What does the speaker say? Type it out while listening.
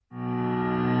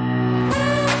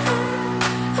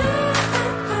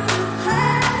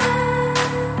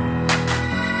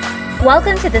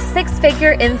Welcome to the Six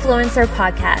Figure Influencer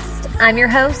Podcast. I'm your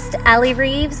host, Allie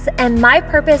Reeves, and my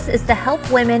purpose is to help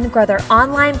women grow their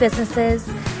online businesses,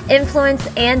 influence,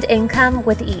 and income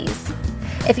with ease.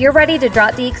 If you're ready to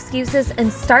drop the excuses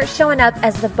and start showing up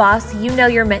as the boss you know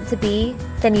you're meant to be,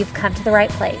 then you've come to the right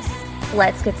place.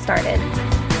 Let's get started.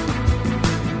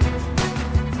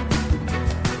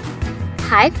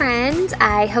 Hi, friend.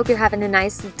 I hope you're having a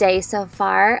nice day so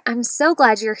far. I'm so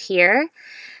glad you're here.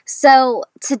 So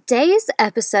today's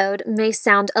episode may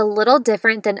sound a little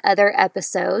different than other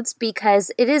episodes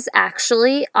because it is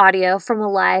actually audio from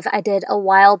a live I did a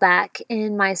while back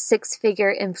in my Six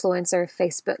Figure Influencer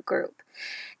Facebook group.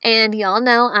 And y'all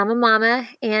know I'm a mama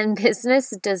and business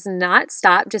does not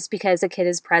stop just because a kid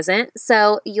is present.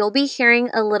 So you'll be hearing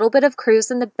a little bit of cruise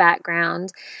in the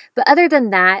background. But other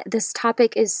than that, this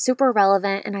topic is super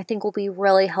relevant and I think will be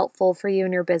really helpful for you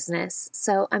and your business.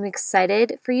 So I'm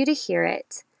excited for you to hear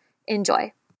it.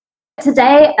 Enjoy.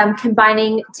 Today, I'm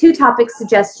combining two topic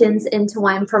suggestions into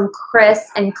one from Chris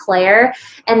and Claire,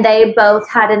 and they both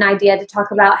had an idea to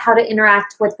talk about how to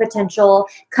interact with potential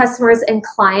customers and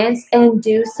clients and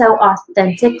do so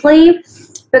authentically,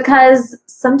 because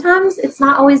sometimes it's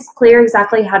not always clear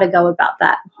exactly how to go about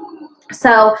that.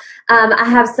 So I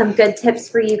have some good tips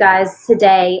for you guys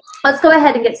today. Let's go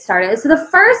ahead and get started. So the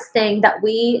first thing that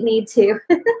we need to,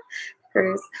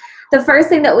 Chris, the first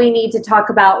thing that we need to talk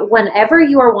about whenever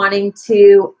you are wanting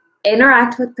to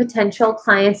interact with potential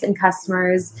clients and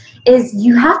customers is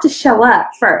you have to show up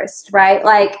first, right?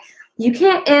 Like you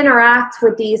can't interact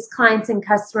with these clients and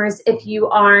customers if you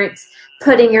aren't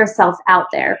putting yourself out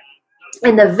there.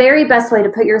 And the very best way to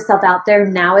put yourself out there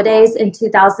nowadays in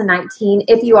 2019,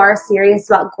 if you are serious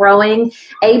about growing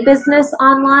a business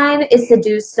online, is to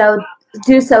do so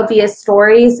via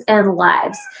stories and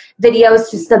lives. Video is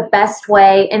just the best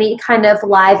way. Any kind of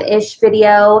live-ish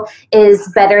video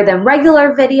is better than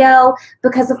regular video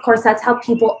because, of course, that's how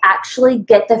people actually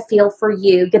get the feel for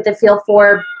you, get the feel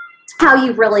for how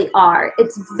you really are.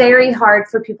 It's very hard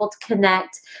for people to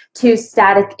connect to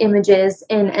static images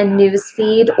in a news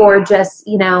feed or just,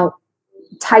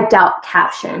 typed out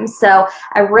captions. So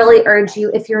I really urge you,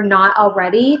 if you're not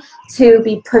already, to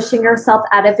be pushing yourself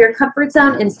out of your comfort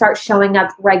zone and start showing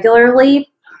up regularly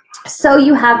so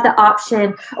you have the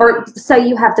option, or so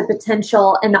you have the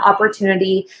potential and the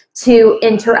opportunity to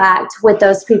interact with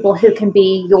those people who can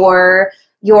be your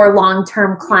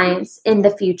long-term clients in the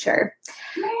future.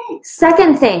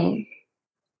 Second thing,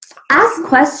 ask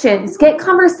questions, get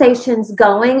conversations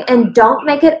going, and don't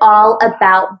make it all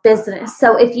about business.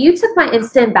 So if you took my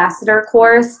Insta Ambassador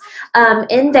course,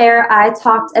 in there I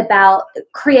talked about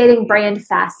creating brand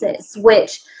facets,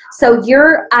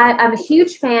 I'm a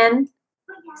huge fan.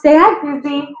 Say hi,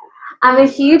 Chrissy. I'm a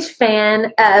huge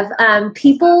fan of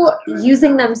people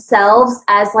using themselves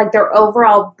as like their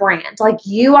overall brand. Like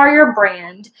you are your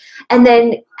brand, and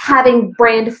then having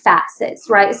brand facets,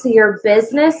 right? So your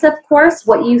business, of course,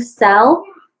 what you sell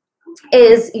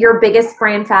is your biggest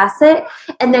brand facet,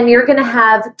 and then you're going to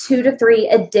have 2 to 3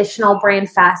 additional brand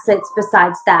facets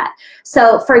besides that.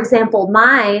 So for example,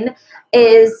 mine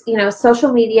is,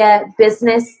 social media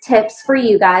business tips for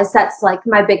you guys. That's like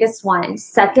my biggest one.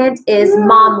 Second is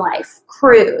mom life,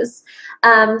 cruise.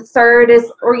 Third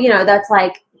is, that's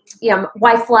like,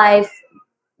 wife life,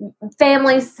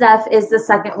 family stuff is the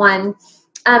second one.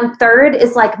 Third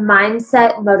is like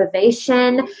mindset,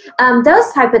 motivation,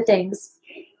 those type of things.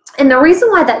 And the reason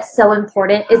why that's so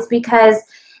important is because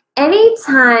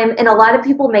anytime, and a lot of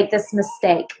people make this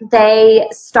mistake, they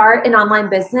start an online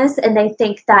business and they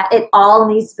think that it all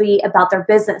needs to be about their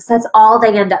business. That's all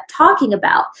they end up talking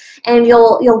about. And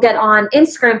you'll get on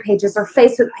Instagram pages or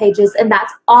Facebook pages, and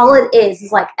that's all it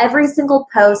is like every single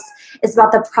post is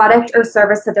about the product or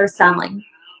service that they're selling.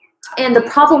 And the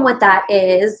problem with that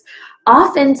is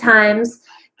oftentimes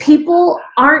people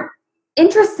aren't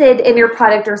interested in your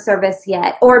product or service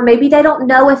yet, or maybe they don't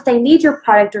know if they need your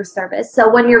product or service.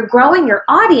 So when you're growing your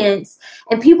audience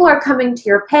and people are coming to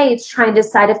your page trying to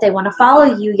decide if they want to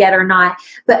follow you yet or not,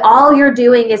 but all you're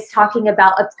doing is talking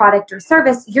about a product or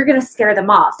service, you're going to scare them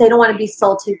off. They don't want to be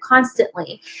sold to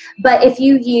constantly. But if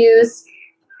you use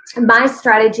my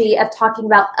strategy of talking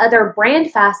about other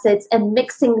brand facets and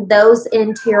mixing those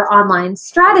into your online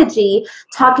strategy,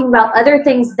 talking about other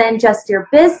things than just your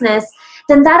business,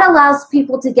 then that allows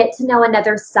people to get to know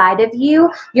another side of you.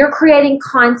 You're creating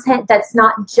content that's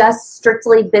not just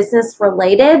strictly business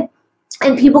related.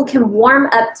 and people can warm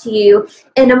up to you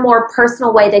in a more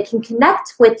personal way. They can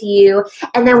connect with you.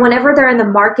 And then whenever they're in the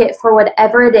market for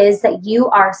whatever it is that you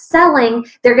are selling,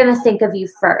 they're going to think of you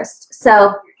first.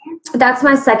 So that's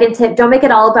my second tip. Don't make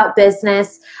it all about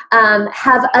business.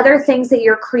 Have other things that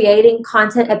you're creating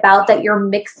content about that you're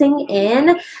mixing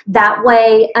in. That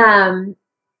way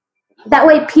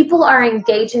people are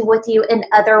engaging with you in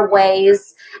other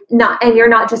ways, and you're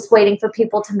not just waiting for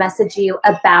people to message you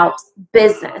about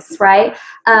business, right?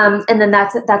 And then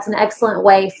that's an excellent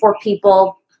way for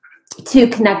people to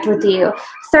connect with you.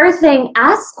 Third thing,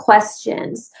 ask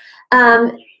questions.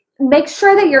 Make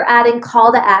sure that you're adding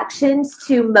call to actions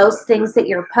to most things that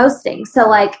you're posting. So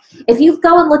like if you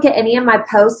go and look at any of my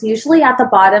posts, usually at the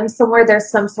bottom somewhere there's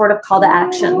some sort of call to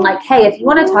action. Like, hey, if you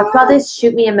want to talk about this,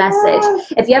 shoot me a message.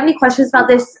 If you have any questions about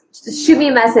this, shoot me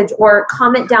a message or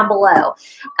comment down below.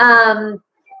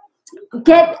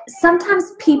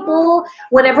 Sometimes people,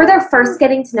 whenever they're first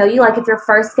getting to know you, like if you're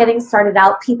first getting started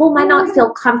out, people might not feel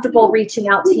comfortable reaching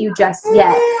out to you just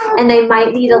yet. And they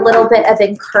might need a little bit of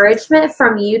encouragement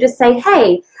from you to say,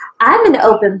 hey, I'm an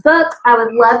open book. I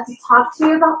would love to talk to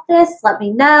you about this. Let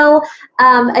me know.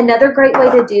 Another great way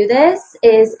to do this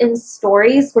is in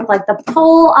stories with like the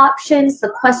poll options, the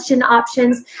question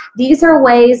options. These are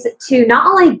ways to not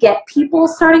only get people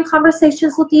starting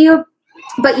conversations with you,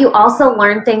 but you also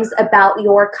learn things about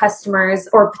your customers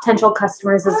or potential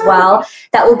customers as well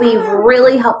that will be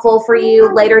really helpful for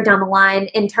you later down the line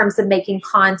in terms of making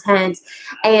content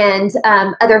and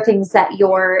other things that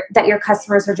your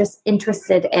customers are just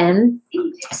interested in,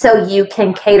 so you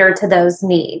can cater to those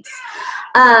needs.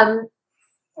 And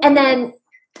then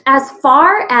as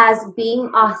far as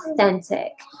being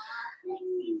authentic,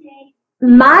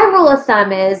 my rule of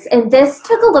thumb is, and this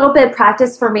took a little bit of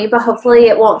practice for me, but hopefully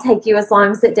it won't take you as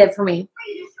long as it did for me.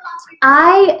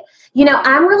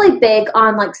 I'm really big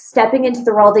on like stepping into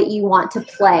the role that you want to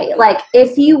play. Like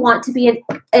if you want to be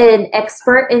an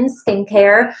expert in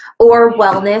skincare or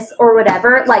wellness or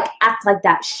whatever, like act like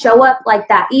that, show up like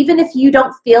that. Even if you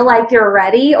don't feel like you're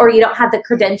ready or you don't have the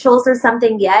credentials or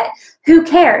something yet, who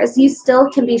cares? You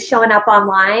still can be showing up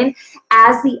online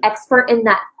as the expert in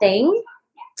that thing.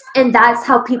 And that's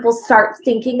how people start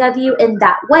thinking of you in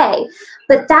that way.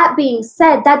 But that being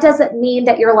said, that doesn't mean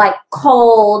that you're like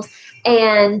cold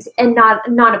and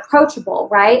not approachable,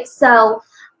 right? So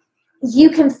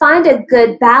you can find a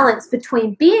good balance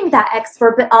between being that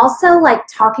expert, but also like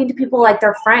talking to people like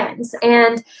they're friends.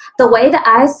 And the way that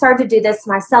I started to do this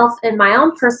myself in my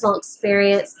own personal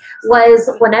experience was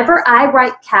whenever I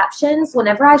write captions,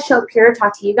 whenever I show up here to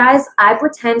talk to you guys, I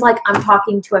pretend like I'm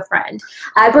talking to a friend.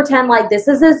 I pretend like this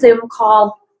is a Zoom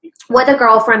call with a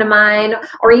girlfriend of mine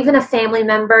or even a family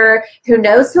member who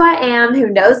knows who I am, who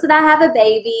knows that I have a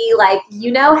baby. Like,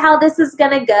 you know how this is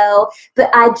going to go,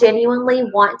 but I genuinely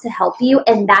want to help you.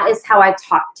 And that is how I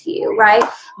talk to you, right?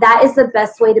 That is the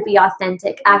best way to be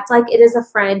authentic. Act like it is a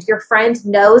friend. Your friend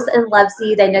knows and loves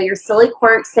you. They know your silly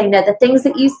quirks. They know the things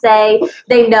that you say.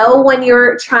 They know when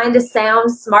you're trying to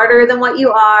sound smarter than what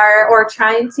you are or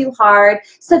trying too hard.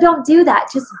 So don't do that.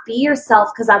 Just be yourself,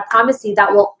 because I promise you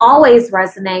that will always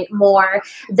resonate more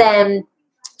than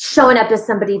showing up as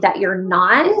somebody that you're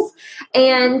not.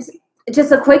 And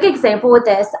just a quick example with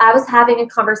this, I was having a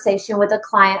conversation with a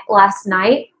client last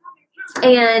night,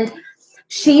 and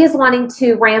she is wanting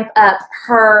to ramp up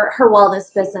her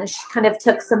wellness business. She kind of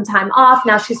took some time off.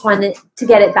 Now she's wanting to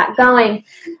get it back going.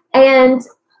 And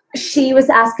she was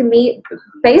asking me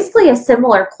basically a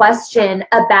similar question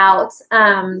about,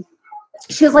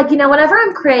 she was like, whenever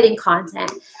I'm creating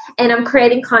content and I'm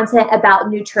creating content about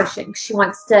nutrition, she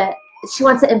wants to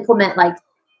implement like,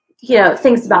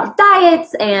 things about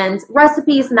diets and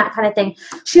recipes and that kind of thing.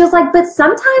 She was like, but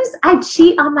sometimes I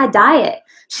cheat on my diet.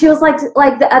 She was like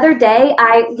the other day,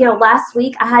 last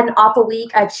week I had an awful week.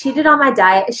 I cheated on my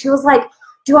diet. She was like,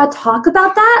 do I talk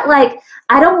about that? Like,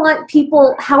 I don't want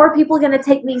people, how are people going to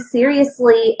take me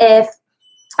seriously if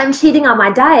I'm cheating on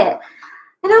my diet?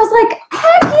 And I was like,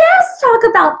 heck yes, talk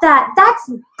about that.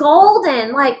 That's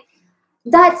golden. Like,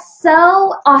 that's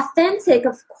so authentic,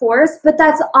 of course, but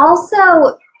that's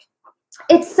also,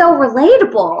 it's so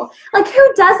relatable. Like,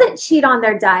 who doesn't cheat on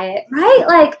their diet, right?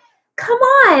 Like, come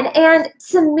on. And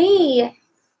to me,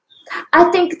 I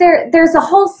think there's a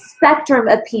whole spectrum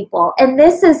of people. And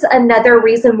this is another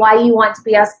reason why you want to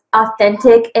be as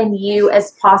authentic and you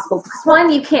as possible. Because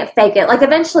one, you can't fake it. Like,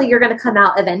 eventually you're going to come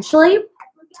out eventually.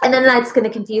 And then that's going to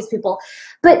confuse people.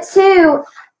 But two,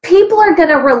 people are going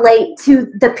to relate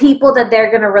to the people that they're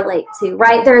going to relate to,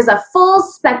 right? There's a full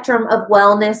spectrum of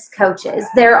wellness coaches.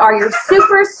 There are your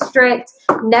super strict,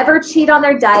 never cheat on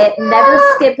their diet, never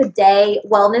skip a day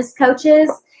wellness coaches.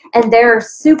 And there are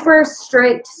super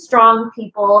strict, strong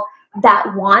people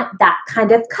that want that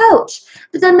kind of coach.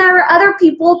 But then there are other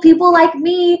people like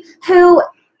me, who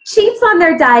cheats on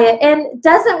their diet and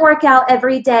doesn't work out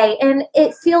every day. And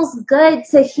it feels good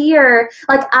to hear,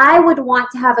 like, I would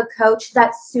want to have a coach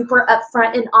that's super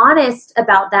upfront and honest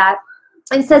about that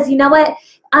and says, you know what,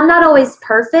 I'm not always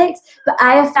perfect, but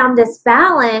I have found this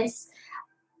balance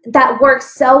that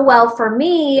works so well for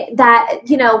me that,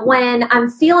 you know, when I'm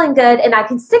feeling good and I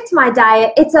can stick to my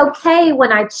diet, it's okay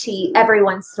when I cheat every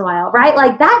once in a while, right?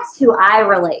 Like, that's who I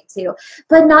relate to,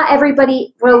 but not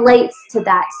everybody relates to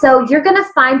that. So you're going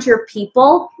to find your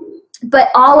people, but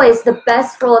always the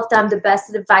best rule of thumb, the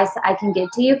best advice that I can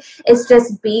give to you is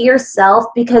just be yourself,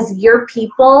 because your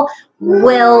people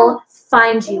will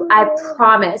find you, I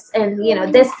promise. And, you know,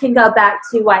 this can go back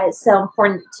to why it's so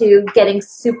important to getting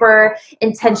super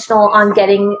intentional on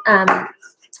getting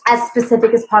as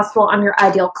specific as possible on your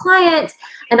ideal client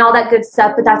and all that good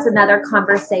stuff. But that's another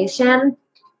conversation.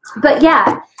 But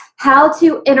yeah, how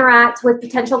to interact with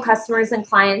potential customers and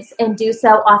clients and do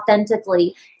so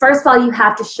authentically. First of all, you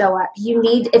have to show up. You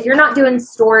need, if you're not doing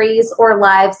stories or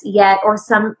lives yet, or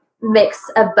some mix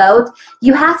of both,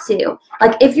 you have to.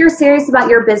 Like, if you're serious about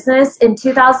your business in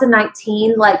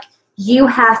 2019, like, you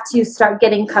have to start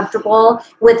getting comfortable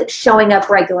with showing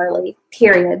up regularly,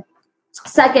 period.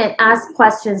 Second, ask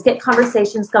questions, get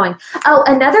conversations going. Oh,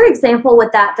 another example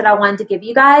with that I wanted to give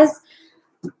you guys.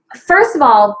 First of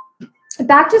all,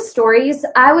 back to stories,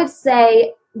 I would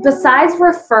say besides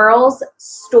referrals,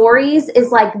 stories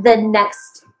is like the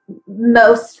next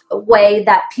most way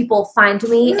that people find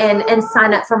me and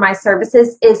sign up for my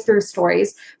services is through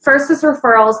stories. First is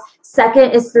referrals.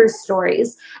 Second is through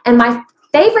stories. And my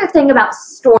favorite thing about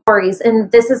stories,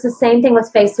 and this is the same thing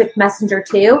with Facebook Messenger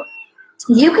too,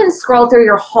 you can scroll through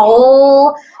your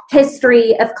whole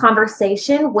history of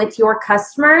conversation with your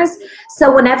customers.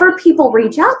 So whenever people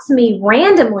reach out to me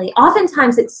randomly,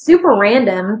 oftentimes it's super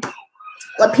random,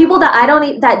 people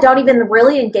that don't even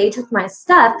really engage with my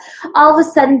stuff, all of a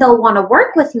sudden they'll want to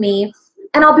work with me,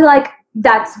 and I'll be like,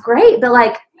 that's great, but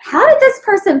like, how did this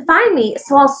person find me?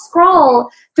 So I'll scroll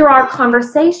through our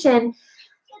conversation,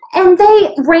 and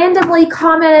they randomly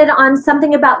commented on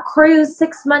something about cruise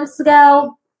 6 months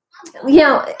ago, you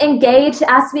know, engaged,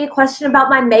 asked me a question about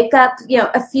my makeup, you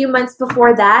know, a few months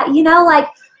before that, you know, like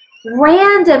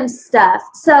random stuff.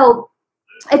 So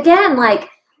again, like,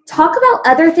 talk about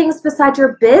other things besides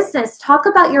your business. Talk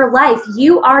about your life.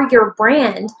 You are your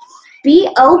brand. Be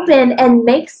open and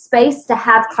make space to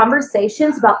have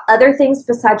conversations about other things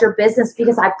besides your business,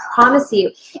 because I promise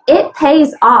you, it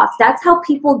pays off. That's how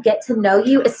people get to know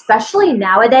you, especially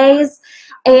nowadays.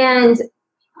 And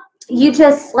you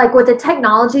just, like, with the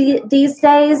technology these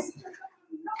days,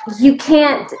 you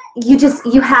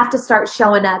have to start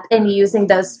showing up and using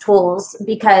those tools,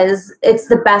 because it's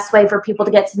the best way for people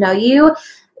to get to know you,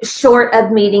 short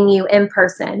of meeting you in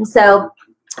person. So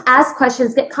ask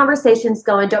questions, get conversations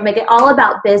going. Don't make it all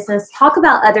about business. Talk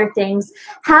about other things.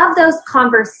 Have those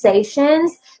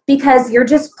conversations, because you're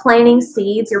just planting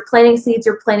seeds. You're planting seeds.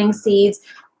 You're planting seeds.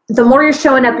 The more you're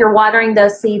showing up, you're watering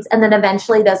those seeds, and then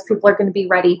eventually those people are going to be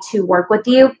ready to work with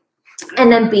you.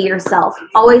 And then be yourself.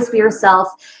 Always be yourself.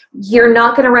 You're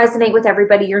not going to resonate with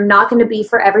everybody. You're not going to be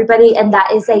for everybody, and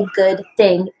that is a good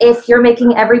thing. If you're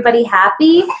making everybody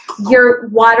happy, you're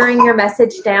watering your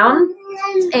message down,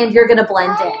 and you're going to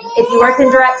blend in. If you work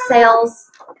in direct sales,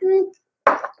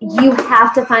 you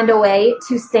have to find a way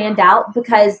to stand out,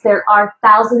 because there are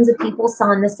thousands of people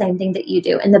selling the same thing that you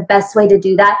do. And the best way to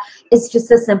do that is just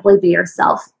to simply be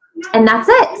yourself. And that's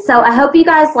it. So I hope you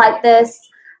guys like this.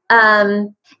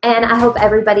 And I hope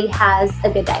everybody has a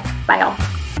good day. Bye, y'all.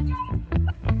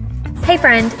 Hey,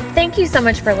 friend. Thank you so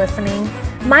much for listening.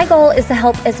 My goal is to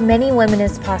help as many women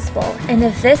as possible. And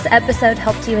if this episode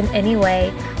helped you in any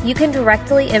way, you can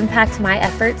directly impact my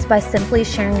efforts by simply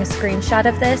sharing a screenshot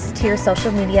of this to your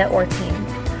social media or team.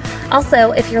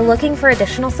 Also, if you're looking for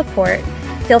additional support,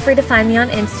 feel free to find me on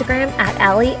Instagram at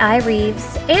Allie I.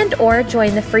 Reeves, and or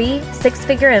join the free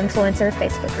 6-Figure Influencer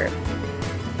Facebook group.